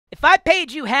If I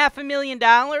paid you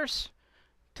 $500,000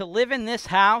 to live in this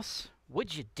house,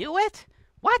 would you do it?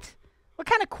 What? What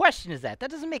kind of question is that?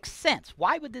 That doesn't make sense.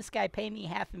 Why would this guy pay me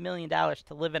 $500,000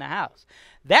 to live in a house?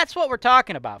 That's what we're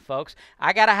talking about, folks.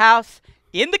 I got a house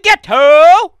in the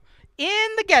ghetto. In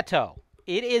the ghetto.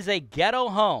 It is a ghetto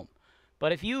home.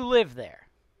 But if you live there,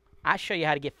 I'll show you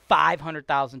how to get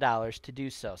 $500,000 to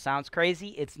do so. Sounds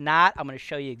crazy? It's not. I'm going to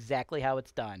show you exactly how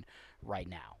it's done right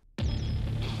now.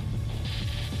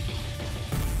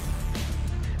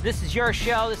 This is your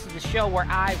show. This is the show where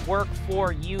I work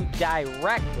for you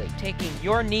directly, taking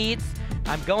your needs.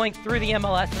 I'm going through the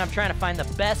MLS, and I'm trying to find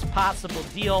the best possible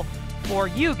deal for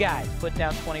you guys. Put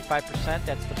down 25%.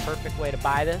 That's the perfect way to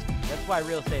buy this. That's why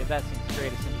real estate investing is the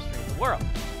greatest industry in the world.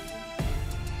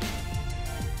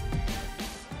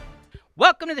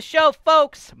 Welcome to the show,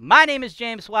 folks. My name is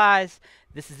James Wise.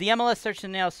 This is the MLS Search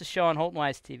Analysis Show on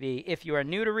HoltonWiseTV. If you are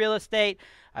new to real estate,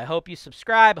 I hope you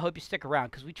subscribe. I hope you stick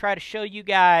around because we try to show you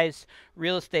guys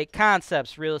real estate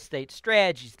concepts, real estate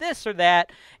strategies, this or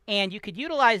that, and you could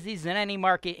utilize these in any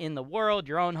market in the world,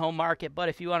 your own home market. But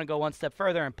if you want to go one step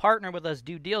further and partner with us,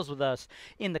 do deals with us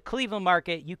in the Cleveland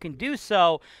market, you can do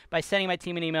so by sending my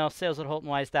team an email,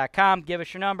 sales@HoltonWise.com. Give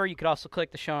us your number. You could also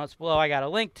click the show notes below. I got a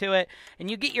link to it, and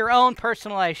you get your own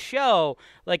personalized show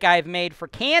like I've made for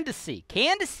Candace.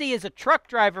 Candace is a truck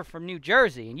driver from New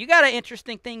Jersey, and you got an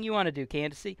interesting thing you want to do,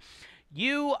 Candace.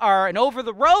 You are an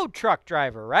over-the-road truck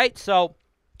driver, right? So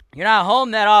you're not home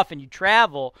that often. You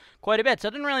travel quite a bit. So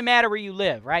it doesn't really matter where you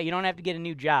live, right? You don't have to get a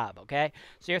new job, okay?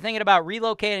 So you're thinking about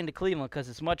relocating to Cleveland because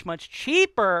it's much, much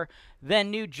cheaper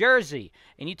than New Jersey.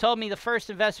 And you told me the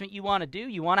first investment you want to do,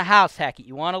 you want to house hack it.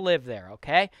 You want to live there,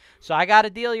 okay? So I got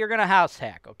a deal you're going to house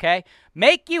hack, okay?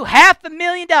 Make you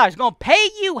 $500,000. Going to pay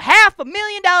you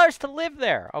 $500,000 to live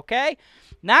there, okay?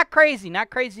 Not crazy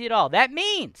at all. That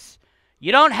means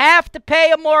you don't have to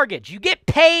pay a mortgage. You get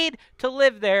paid to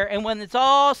live there, and when it's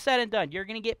all said and done, you're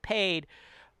going to get paid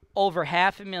over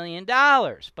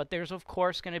 $500,000. But there's, of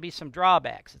course, going to be some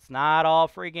drawbacks. It's not all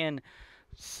friggin'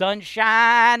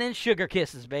 sunshine and sugar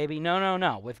kisses, baby.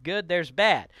 No. With good, there's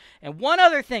bad. And one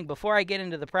other thing before I get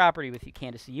into the property with you,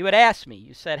 Candace, you had asked me.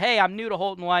 You said, hey, I'm new to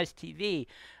HoltonWiseTV.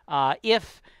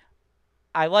 If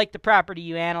I like the property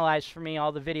you analyze for me,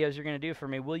 all the videos you're going to do for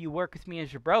me, will you work with me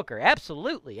as your broker?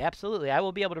 Absolutely. I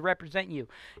will be able to represent you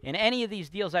in any of these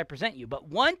deals I present you. But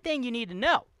one thing you need to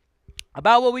know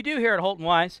about what we do here at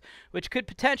HoltonWise, which could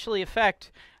potentially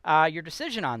affect your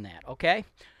decision on that, okay?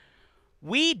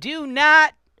 We do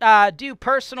not do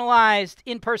personalized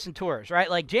in-person tours, right?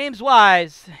 Like James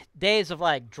Wise, days of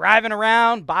like driving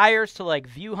around buyers to like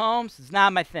view homes is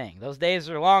not my thing. Those days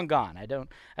are long gone. I don't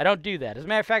do that. As a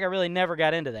matter of fact, I really never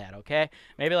got into that, okay?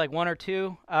 Maybe like one or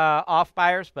two off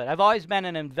buyers, but I've always been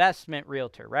an investment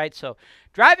realtor, right? So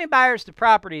driving buyers to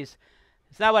properties,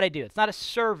 it's not what I do. It's not a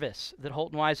service that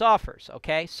HoltonWise offers,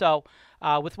 okay? So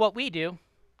with what we do,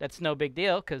 that's no big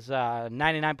deal because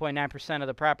 99.9% of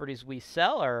the properties we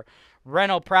sell are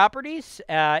rental properties,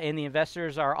 and the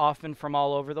investors are often from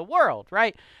all over the world,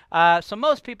 right? So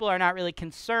most people are not really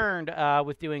concerned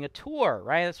with doing a tour,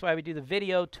 right? That's why we do the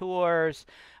video tours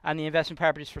on the Investment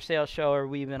Properties for Sale show, or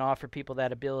we even offer people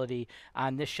that ability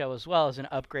on this show as well as an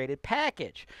upgraded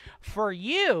package. For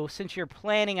you, since you're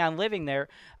planning on living there,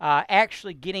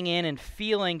 actually getting in and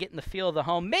getting the feel of the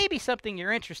home may be something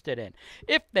you're interested in.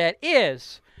 If that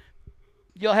is,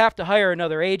 you'll have to hire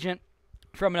another agent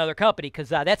from another company because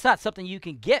that's not something you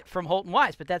can get from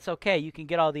HoltonWise, but that's okay. You can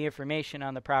get all the information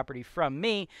on the property from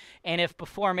me, and if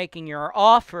before making your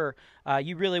offer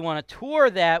you really want to tour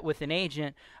that with an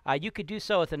agent, you could do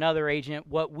so with another agent.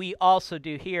 What we also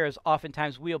do here is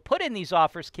oftentimes we'll put in these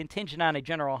offers contingent on a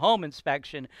general home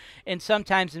inspection, and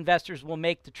sometimes investors will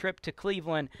make the trip to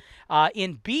Cleveland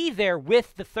and be there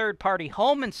with the third-party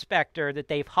home inspector that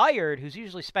they've hired, who's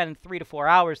usually spending 3 to 4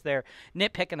 hours there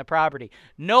nitpicking the property.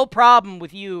 No problem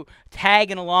with you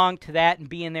tagging along to that and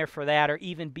being there for that, or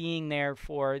even being there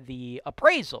for the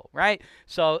appraisal, right?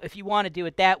 So if you want to do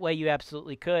it that way, you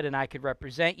absolutely could, and I could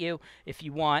represent you. If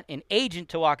you want an agent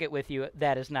to walk it with you,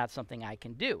 that is not something I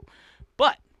can do.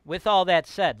 But with all that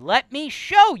said, let me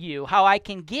show you how I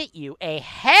can get you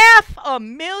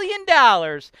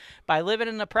 $500,000 by living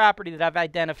in the property that I've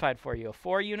identified for you, a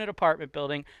 4-unit apartment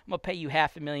building. I'm going to pay you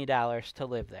 $500,000 to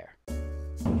live there.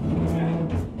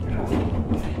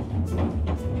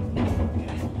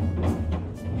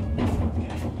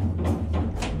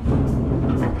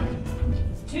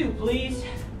 2, please.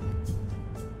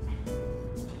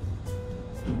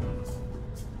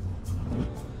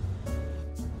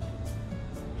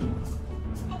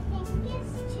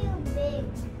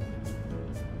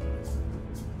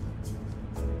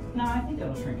 No, I think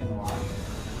that'll shrink in the water.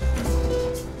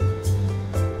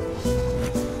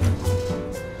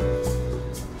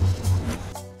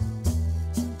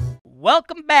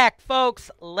 Welcome back, folks.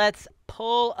 Let's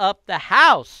pull up the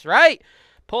house, right?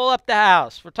 Pull up the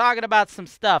house. We're talking about some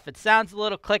stuff. It sounds a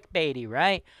little clickbaity,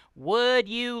 right? Would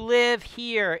you live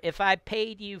here if I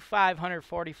paid you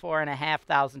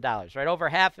 $544,500, right? Over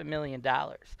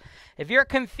 $500,000. If you're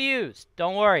confused,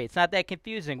 don't worry. It's not that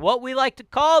confusing. What we like to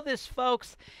call this,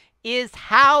 folks, is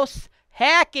house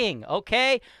hacking,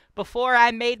 okay? Before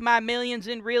I made my millions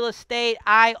in real estate,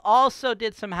 I also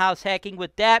did some house hacking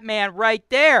with that man right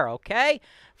there, okay?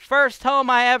 First home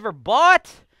I ever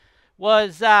bought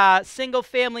was a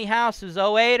single-family house. It was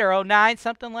 08 or 09,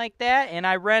 something like that, and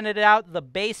I rented out the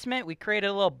basement. We created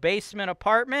a little basement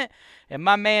apartment, and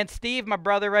my man Steve, my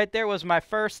brother right there, was my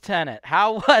first tenant.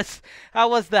 How was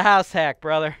the house hack,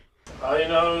 brother? Well, you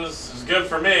know, it was good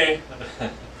for me.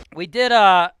 We did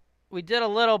a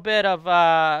little bit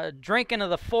of drinking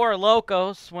of the Four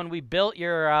Locos when we built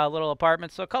your little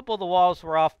apartment. So a couple of the walls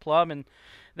were off plumb, and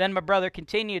then my brother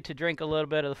continued to drink a little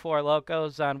bit of the Four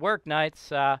Locos on work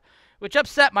nights, which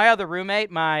upset my other roommate,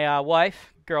 my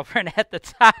wife, girlfriend at the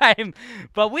time.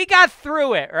 But we got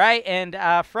through it, right? And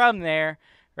from there,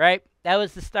 right, that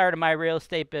was the start of my real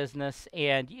estate business.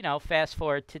 And, you know, fast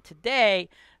forward to today,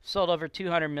 sold over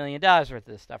 $200 million worth of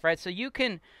this stuff, right? So you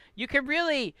can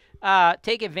really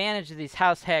take advantage of these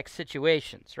house hack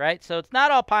situations, right? So it's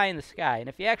not all pie in the sky. And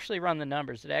if you actually run the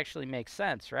numbers, it actually makes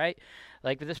sense, right?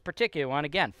 Like with this particular one,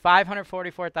 again,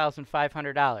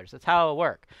 $544,500. That's how it'll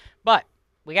work. But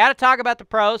we got to talk about the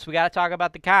pros. We got to talk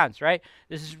about the cons, right?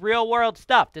 This is real world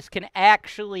stuff. This can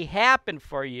actually happen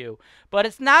for you. But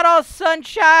it's not all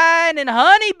sunshine and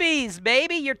honeybees,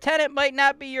 baby. Your tenant might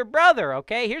not be your brother,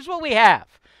 okay? Here's what we have.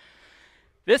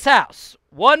 This house,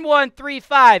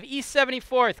 1135 East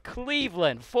 74th,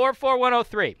 Cleveland,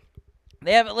 44103.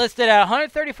 They have it listed at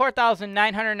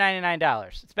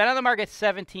 $134,999. It's been on the market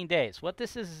 17 days. What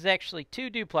this is actually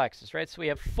 2 duplexes, right? So we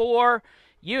have 4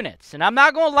 units. And I'm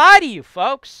not going to lie to you,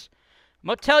 folks. I'm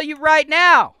going to tell you right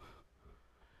now.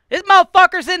 This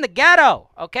motherfucker's in the ghetto,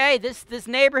 okay? This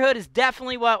neighborhood is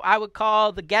definitely what I would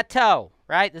call the ghetto,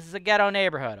 right? This is a ghetto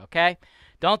neighborhood, okay?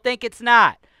 Don't think it's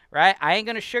not. Right? I ain't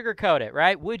going to sugarcoat it,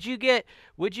 right? Would you be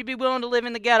willing to live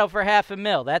in the ghetto for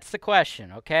 $500,000? That's the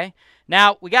question, okay?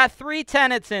 Now, we got 3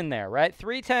 tenants in there, right?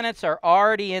 3 tenants are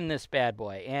already in this bad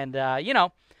boy. And, you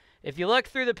know, if you look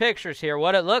through the pictures here,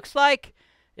 what it looks like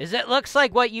is it looks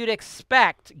like what you'd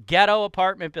expect ghetto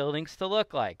apartment buildings to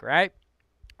look like, right?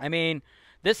 I mean,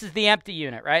 this is the empty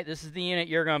unit, right? This is the unit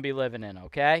you're going to be living in,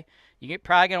 okay? You're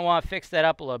probably going to want to fix that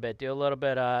up a little bit, do a little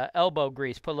bit of elbow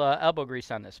grease, put a little elbow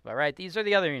grease on this, but right, these are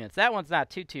the other units. That one's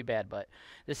not too bad, but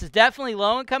this is definitely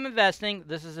low-income investing.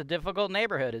 This is a difficult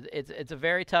neighborhood. It's a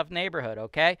very tough neighborhood,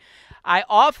 okay? I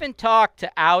often talk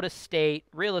to out-of-state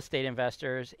real estate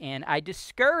investors, and I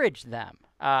discourage them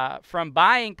from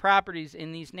buying properties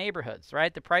in these neighborhoods,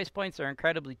 right? The price points are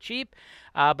incredibly cheap,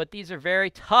 but these are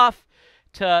very tough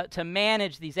to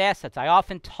manage these assets. I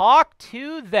often talk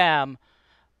to them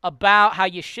about how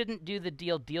you shouldn't do the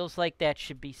deal. Deals like that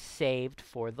should be saved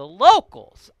for the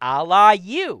locals, a la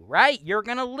you, right? You're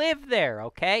going to live there,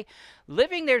 okay?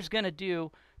 Living there is going to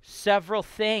do several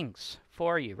things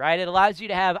for you, right? It allows you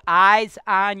to have eyes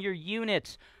on your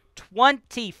units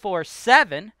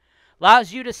 24/7.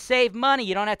 Allows you to save money.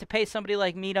 You don't have to pay somebody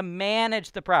like me to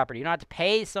manage the property. You don't have to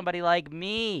pay somebody like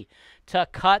me to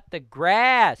cut the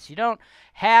grass. You don't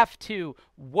have to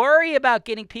worry about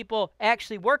getting people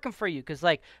actually working for you, because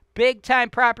like big-time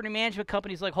property management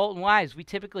companies like HoltonWise, we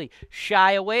typically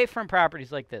shy away from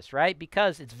properties like this, right?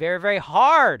 Because it's very, very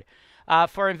hard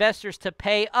for investors to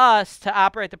pay us to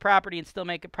operate the property and still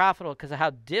make it profitable because of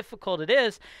how difficult it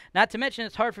is. Not to mention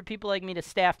it's hard for people like me to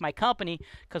staff my company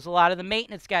because a lot of the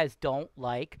maintenance guys don't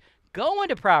like going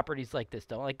to properties like this,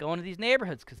 don't like going to these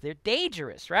neighborhoods because they're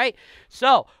dangerous, right?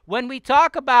 So when we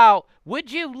talk about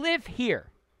would you live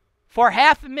here for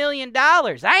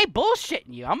 $500,000, I ain't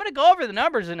bullshitting you. I'm going to go over the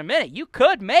numbers in a minute. You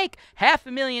could make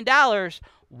 $500,000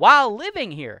 while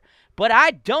living here. But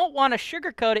I don't want to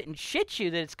sugarcoat it and shit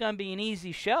you that it's going to be an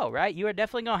easy show, right? You are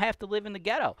definitely going to have to live in the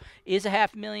ghetto. Is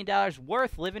 $500,000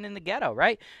 worth living in the ghetto,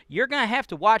 right? You're going to have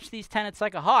to watch these tenants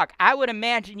like a hawk. I would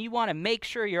imagine you want to make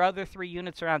sure your other 3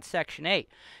 units are on Section 8.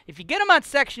 If you get them on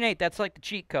Section 8, that's like the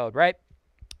cheat code, right?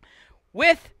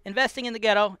 With investing in the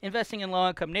ghetto, investing in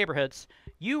low-income neighborhoods,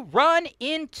 you run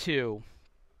into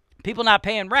people not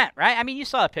paying rent, right? I mean, you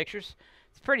saw the pictures.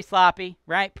 It's pretty sloppy,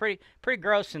 right? Pretty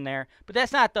gross in there. But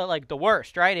that's not the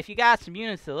worst, right? If you got some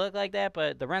units that look like that,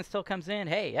 but the rent still comes in,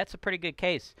 hey, that's a pretty good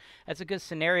case. That's a good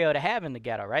scenario to have in the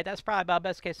ghetto, right? That's probably about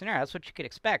best case scenario. That's what you could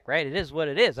expect, right? It is what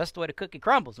it is. That's the way the cookie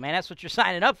crumbles, man. That's what you're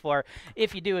signing up for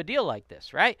if you do a deal like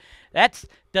this, right? That's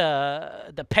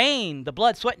the pain, the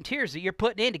blood, sweat, and tears that you're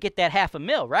putting in to get that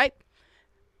 $500,000, right?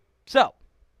 So,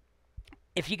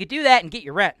 if you could do that and get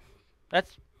your rent,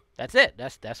 that's it.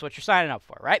 That's what you're signing up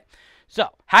for, right? So,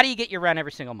 how do you get your rent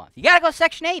every single month? You got to go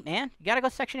Section 8, man. You got to go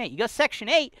Section 8. You go Section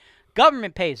 8,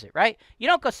 government pays it, right? You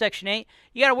don't go Section 8.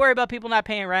 You got to worry about people not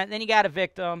paying rent. Then you got to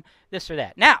evict them, this or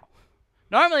that. Now,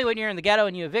 normally when you're in the ghetto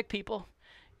and you evict people,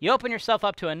 you open yourself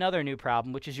up to another new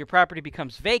problem, which is your property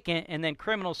becomes vacant, and then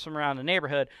criminals from around the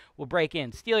neighborhood will break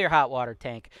in, steal your hot water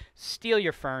tank, steal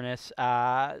your furnace,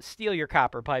 steal your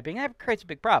copper piping. That creates a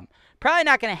big problem. Probably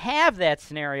not going to have that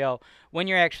scenario when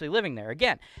you're actually living there.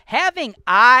 Again, having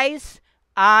eyes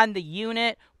on the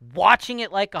unit, watching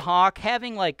it like a hawk,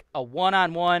 having like a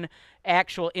one-on-one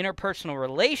actual interpersonal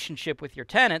relationship with your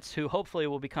tenants, who hopefully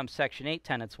will become Section 8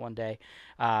 tenants one day,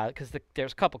 because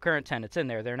there's a couple current tenants in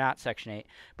there. They're not Section 8.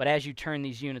 But as you turn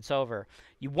these units over,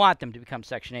 you want them to become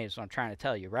Section 8 is what I'm trying to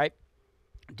tell you, right?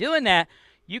 Doing that,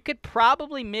 you could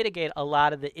probably mitigate a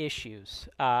lot of the issues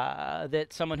that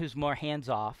someone who's more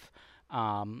hands-off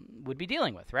would be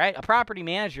dealing with, right? A property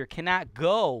manager cannot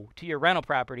go to your rental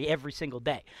property every single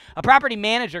day. A property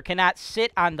manager cannot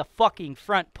sit on the fucking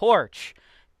front porch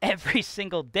every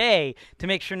single day to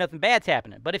make sure nothing bad's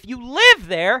happening. But if you live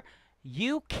there,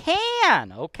 you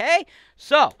can, okay?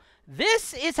 So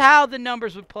this is how the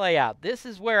numbers would play out. This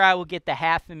is where I will get the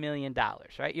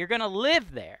 $500,000, right? You're going to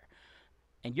live there,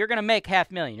 and you're going to make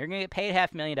 $500,000. You're going to get paid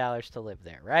 $500,000 to live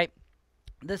there, right?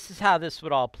 This is how this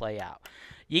would all play out.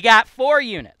 You got 4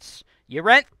 units. You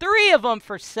rent 3 of them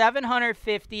for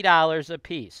 $750 a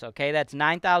piece, okay? That's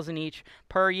 $9,000 each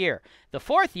per year. The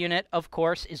 4th unit, of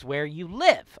course, is where you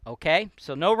live, okay?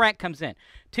 So no rent comes in.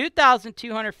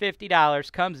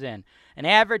 $2,250 comes in, an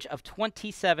average of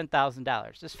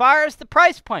 $27,000. As far as the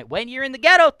price point, when you're in the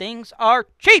ghetto, things are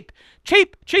cheap,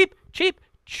 cheap, cheap, cheap,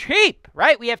 cheap,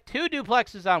 right? We have 2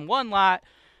 duplexes on one lot.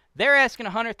 They're asking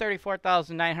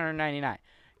 $134,999.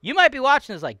 You might be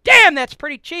watching this like, damn, that's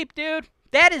pretty cheap, dude.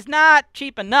 That is not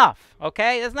cheap enough,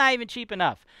 okay? That's not even cheap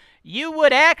enough. You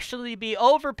would actually be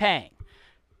overpaying.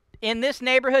 In this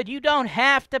neighborhood, you don't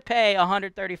have to pay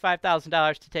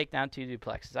 $135,000 to take down 2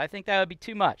 duplexes. I think that would be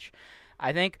too much.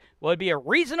 I think what would be a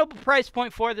reasonable price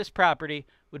point for this property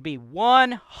would be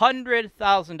 $100,000.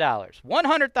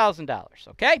 $100,000,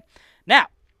 okay? Now,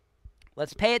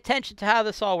 let's pay attention to how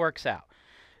this all works out.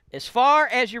 As far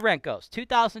as your rent goes,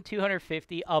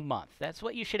 $2,250 a month. That's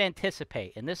what you should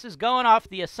anticipate. And this is going off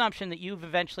the assumption that you've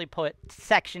eventually put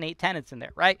Section 8 tenants in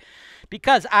there, right?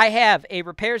 Because I have a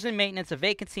repairs and maintenance, a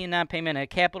vacancy and non-payment, and a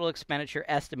capital expenditure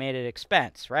estimated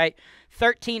expense, right?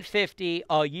 $1,350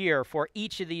 a year for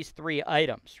each of these 3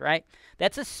 items, right?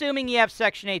 That's assuming you have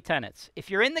Section 8 tenants. If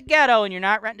you're in the ghetto and you're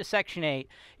not renting to Section 8,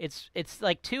 it's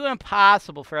like too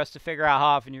impossible for us to figure out how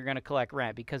often you're going to collect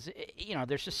rent because, you know,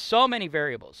 there's just so many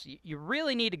variables. You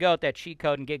really need to go with that cheat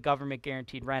code and get government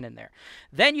guaranteed rent in there.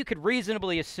 Then you could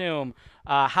reasonably assume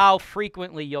how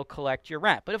frequently you'll collect your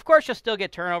rent. But of course, you'll still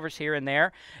get turnovers here and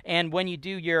there. And when you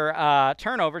do your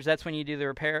turnovers, that's when you do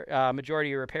the majority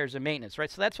of your repairs and maintenance,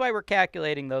 right? So that's why we're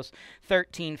calculating those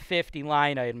 $1,350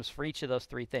 line items for each of those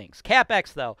 3 things.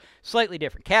 CapEx, though, slightly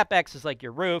different. CapEx is like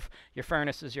your roof, your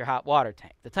furnaces, your hot water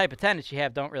tank. The type of tenants you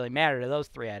have don't really matter to those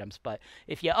 3 items. But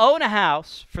if you own a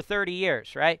house for 30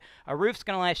 years, right, a roof's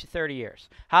going to last you 30 years.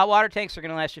 Hot water tanks are going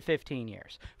to last you 15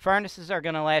 years. Furnaces are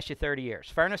going to last you 30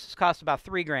 years. Furnaces cost about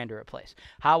 $3,000 to replace.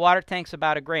 Hot water tanks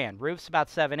about $1,000. Roofs about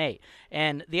 $7,000, $8,000.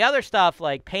 And the other stuff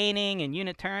like painting and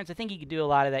unit turns, I think you could do a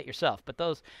lot of that yourself. But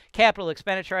those capital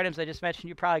expenditure items I just mentioned,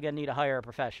 you're probably going to need to hire a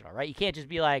professional, right? You can't just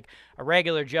be like a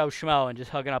regular Joe Schmo and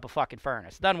just hooking up a fucking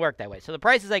furnace. It doesn't work that way. So the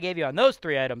prices I gave you on those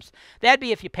 3 items, that'd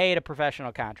be if you paid a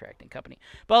professional contracting company.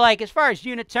 But like as far as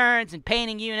unit turns and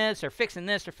painting units or fixing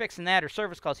this or fixing that or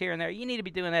service calls here and there, you need to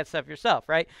be doing that stuff yourself,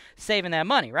 right? Saving that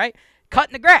money, right?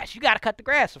 Cutting the grass. You got to cut the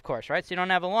grass, of course, right? So you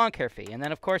don't have a lawn care fee. And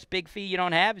then, of course, big fee you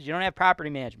don't have is you don't have property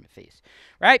management fees,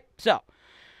 right? So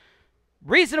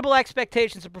reasonable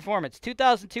expectations of performance.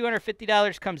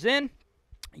 $2,250 comes in.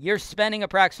 You're spending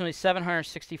approximately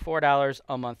 $764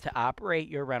 a month to operate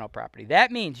your rental property.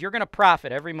 That means you're going to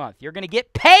profit every month. You're going to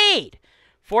get paid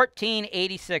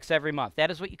 $1,486 every month. That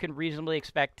is what you can reasonably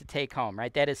expect to take home,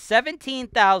 right? That is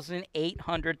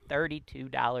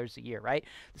 $17,832 a year, right?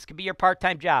 This could be your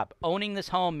part-time job. Owning this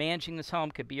home, managing this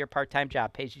home could be your part-time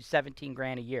job. Pays you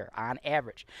 $17,000 a year on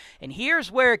average. And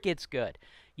here's where it gets good.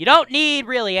 You don't need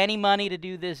really any money to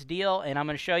do this deal, and I'm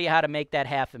going to show you how to make that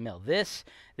 $500,000.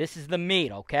 This is the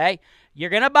meat, okay? You're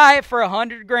going to buy it for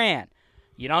 $100,000.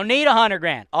 You don't need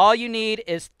 $100,000. All you need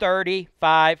is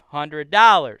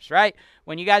 $3,500, right?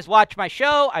 When you guys watch my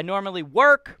show, I normally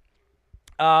work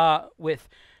with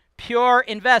pure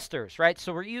investors, right?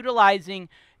 So we're utilizing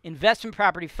investment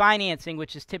property financing,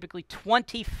 which is typically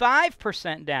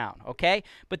 25% down, okay?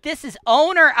 But this is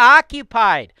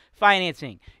owner-occupied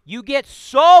financing. You get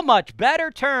so much better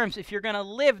terms if you're going to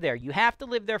live there. You have to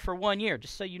live there for 1 year,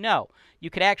 just so you know. You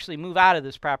could actually move out of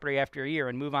this property after a year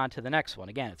and move on to the next one.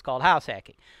 Again, it's called house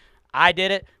hacking. I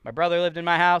did it. My brother lived in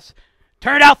my house.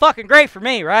 Turned out fucking great for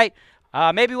me, right?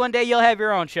 Maybe one day you'll have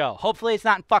your own show. Hopefully it's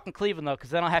not in fucking Cleveland, though, because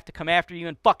then I'll have to come after you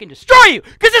and fucking destroy you,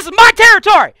 because this is my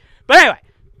territory. But anyway,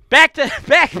 back to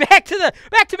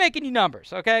making you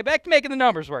numbers, okay? Back to making the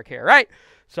numbers work here, right?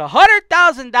 So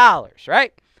 $100,000,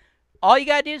 right? All you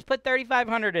gotta do is put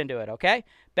 $3,500 into it, okay?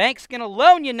 Bank's gonna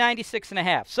loan you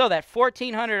 $96.5. So that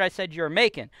 $1,400 I said you were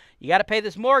making, you gotta pay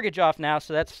this mortgage off now.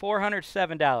 So that's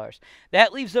 $407.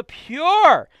 That leaves a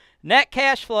pure net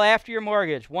cash flow after your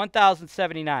mortgage,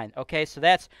 $1,079. Okay, so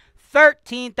that's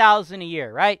 $13,000 a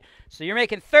year, right? So you're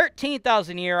making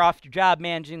 $13,000 a year off your job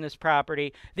managing this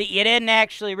property that you didn't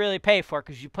actually really pay for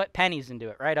because you put pennies into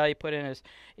it, right? All you put in is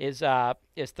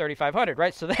 $3,500,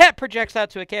 right? So that projects out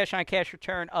to a cash-on-cash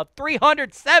return of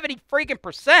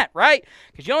 370%, right?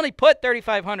 Because you only put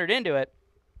 $3,500 into it,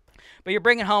 but you're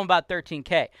bringing home about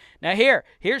 $13K. Now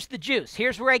here's the juice.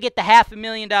 Here's where I get the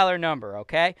 $500,000 number,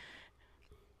 okay?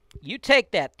 You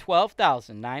take that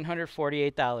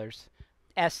 $12,948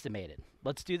 estimated.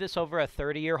 Let's do this over a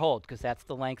 30-year hold because that's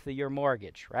the length of your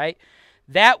mortgage, right?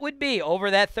 That would be,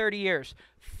 over that 30 years,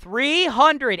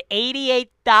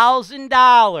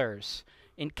 $388,000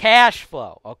 in cash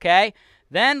flow, okay?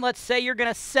 Then let's say you're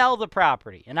going to sell the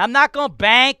property. And I'm not going to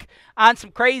bank on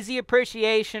some crazy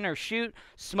appreciation or shoot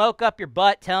smoke up your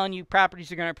butt telling you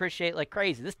properties are going to appreciate like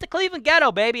crazy. This is the Cleveland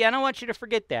ghetto, baby. I don't want you to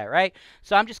forget that, right?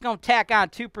 So I'm just going to tack on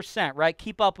 2%, right?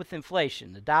 Keep up with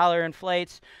inflation. The dollar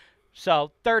inflates.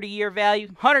 So 30-year value,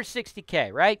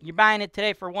 $160K, right? You're buying it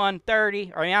today for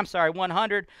 130, or I'm sorry,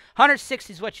 100.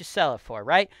 160 is what you sell it for,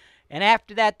 right? And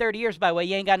after that 30 years, by the way,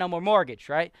 you ain't got no more mortgage,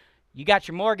 right? You got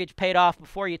your mortgage paid off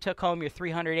before you took home your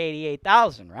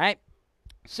 $388,000, right?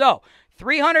 So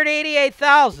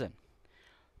 $388,000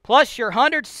 plus your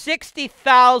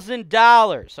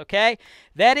 $160,000, okay?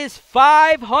 That is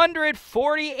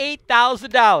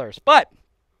 $548,000. But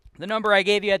the number I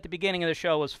gave you at the beginning of the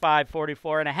show was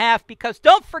 $544.5 because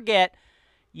don't forget,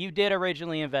 you did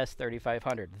originally invest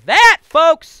 $3,500. That,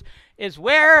 folks, is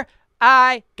where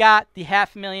I got the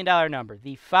 $500,000 number,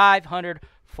 the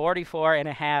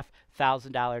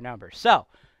 $544.5 number. So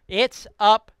it's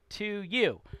up to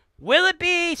you. Will it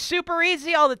be super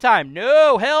easy all the time?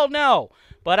 No, hell no.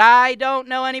 But I don't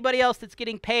know anybody else that's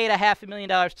getting paid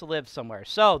 $500,000 to live somewhere.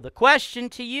 So the question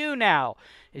to you now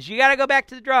is you got to go back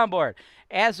to the drawing board.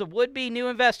 As a would-be new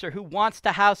investor who wants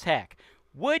to house hack,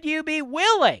 would you be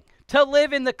willing to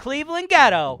live in the Cleveland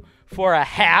ghetto for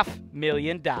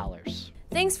 $500,000?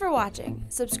 Thanks for watching.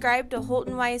 Subscribe to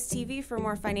HoltonWise TV for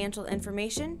more financial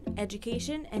information,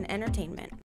 education, and entertainment.